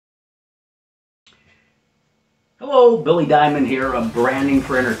Hello, Billy Diamond here of Branding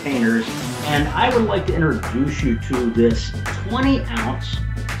for Entertainers, and I would like to introduce you to this 20-ounce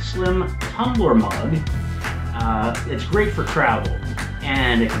slim tumbler mug. It's great for travel,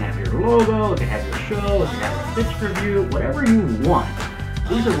 and it can have your logo, it can have your show, it can have a pitch review, whatever you want.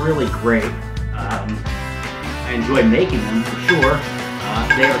 These are really great. I enjoy making them for sure.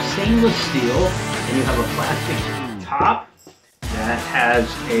 They are stainless steel, and you have a plastic top that has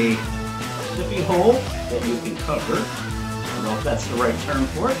a sippy hole that you can cover. I don't know if that's the right term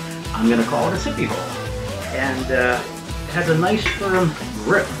for it. I'm going to call it a sippy hole. And it has a nice firm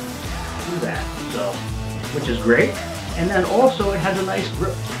grip to that, so which is great. And then also it has a nice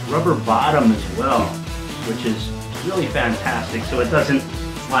grip rubber bottom as well, which is really fantastic, so it doesn't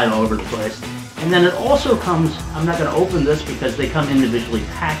slide all over the place. And then it also comes, I'm not going to open this because they come individually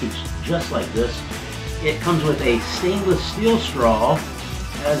packaged just like this. It comes with a stainless steel straw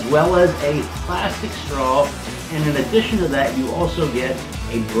as well as a plastic straw, and in addition to that you also get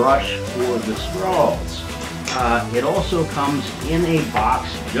a brush for the straws. It also comes in a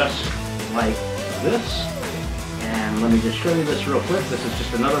box just like this, and let me just show you this real quick. This is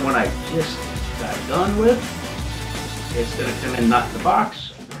just another one I just got done with. It's going to come in not the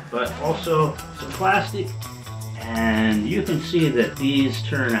box, but also some plastic, and you can see that these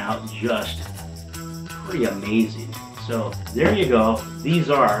turn out just pretty amazing. So there you go. These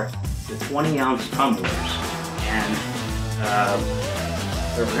are the 20-ounce tumblers, and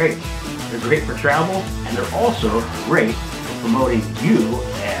they're great. They're great for travel, and they're also great for promoting you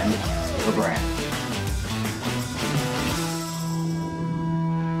and your brand.